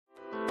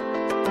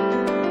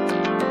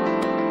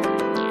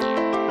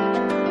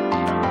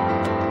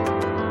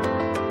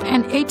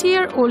An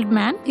 80-year-old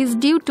man is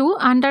due to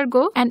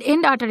undergo an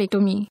end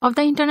arterectomy of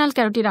the internal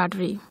carotid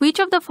artery. Which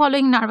of the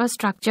following nervous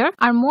structure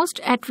are most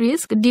at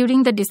risk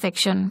during the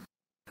dissection?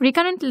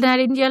 Recurrent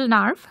laryngeal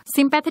nerve,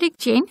 sympathetic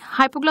chain,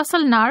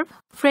 hypoglossal nerve,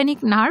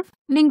 phrenic nerve,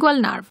 lingual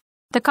nerve.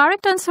 The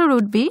correct answer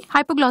would be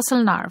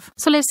hypoglossal nerve.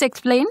 So let's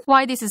explain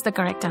why this is the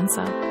correct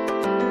answer.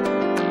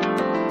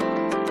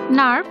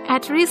 Nerve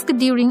at risk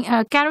during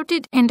a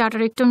carotid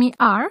endarterectomy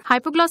are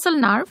hypoglossal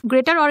nerve,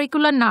 greater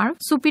auricular nerve,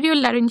 superior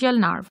laryngeal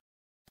nerve.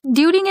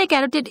 During a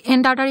carotid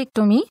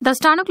endarterectomy, the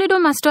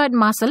sternocleidomastoid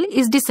muscle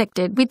is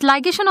dissected with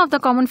ligation of the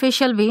common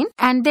facial vein,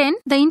 and then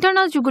the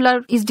internal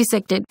jugular is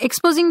dissected,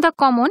 exposing the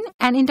common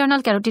and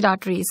internal carotid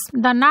arteries.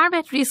 The nerve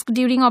at risk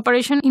during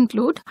operation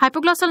include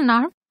hypoglossal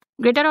nerve,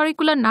 greater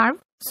auricular nerve,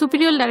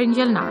 superior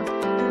laryngeal nerve.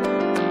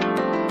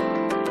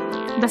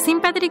 The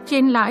sympathetic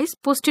chain lies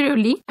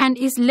posteriorly and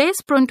is less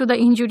prone to the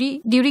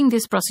injury during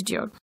this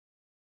procedure.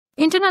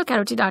 Internal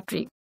carotid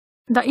artery.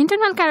 The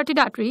internal carotid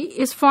artery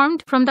is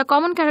formed from the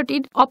common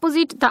carotid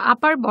opposite the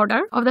upper border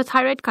of the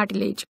thyroid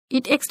cartilage.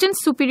 It extends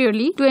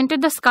superiorly to enter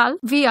the skull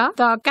via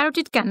the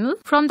carotid canal.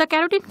 From the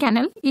carotid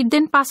canal, it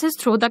then passes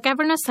through the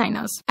cavernous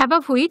sinus,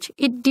 above which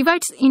it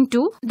divides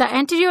into the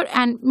anterior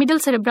and middle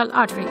cerebral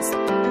arteries.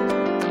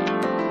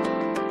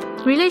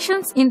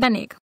 Relations in the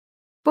neck.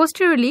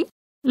 Posteriorly,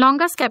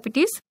 longus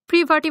capitis,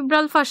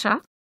 prevertebral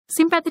fascia,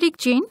 sympathetic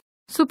chain,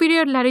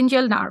 superior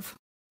laryngeal nerve.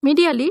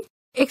 Medially,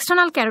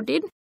 external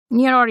carotid,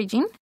 near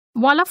origin,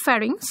 wall of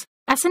pharynx,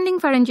 ascending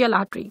pharyngeal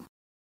artery.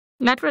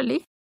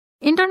 Laterally,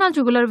 internal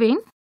jugular vein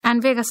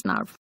and vagus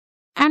nerve.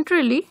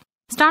 Anteriorly,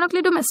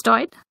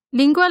 sternocleidomastoid,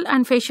 lingual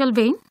and facial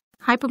vein,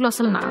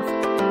 hypoglossal nerve.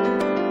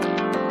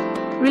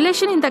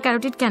 Relation in the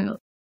carotid canal.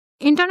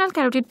 Internal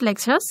carotid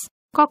plexus,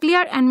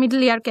 cochlear and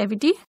middle ear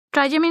cavity,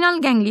 trigeminal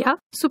ganglia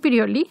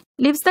superiorly,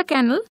 leaves the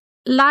canal,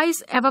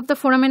 lies above the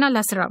foramina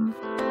lacerum.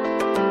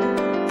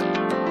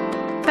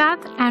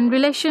 Path and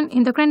relation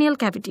in the cranial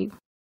cavity.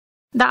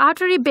 The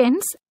artery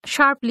bends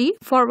sharply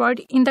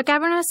forward in the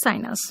cavernous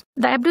sinus.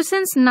 The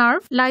abducens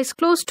nerve lies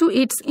close to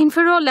its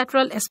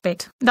inferolateral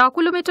aspect. The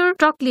oculomotor,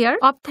 trochlear,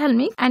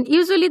 ophthalmic, and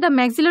usually the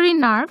maxillary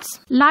nerves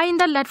lie in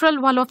the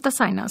lateral wall of the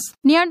sinus.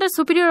 Near the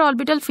superior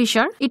orbital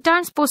fissure, it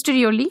turns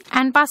posteriorly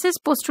and passes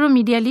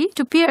posteromedially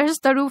to pierce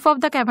the roof of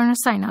the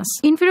cavernous sinus,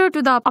 inferior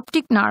to the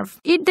optic nerve.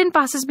 It then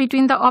passes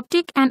between the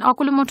optic and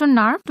oculomotor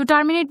nerve to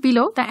terminate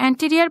below the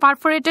anterior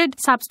perforated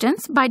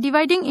substance by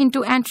dividing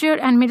into anterior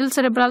and middle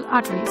cerebral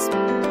arteries.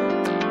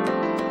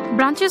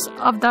 Branches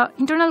of the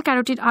internal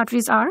carotid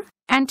arteries are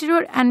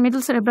anterior and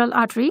middle cerebral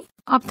artery,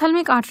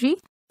 ophthalmic artery,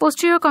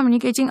 posterior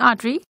communicating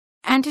artery,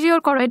 anterior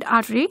choroid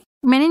artery,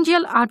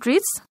 meningeal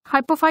arteries,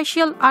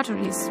 hypophyseal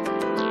arteries.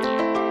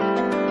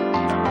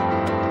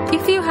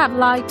 If you have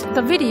liked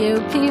the video,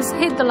 please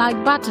hit the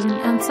like button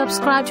and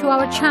subscribe to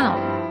our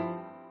channel.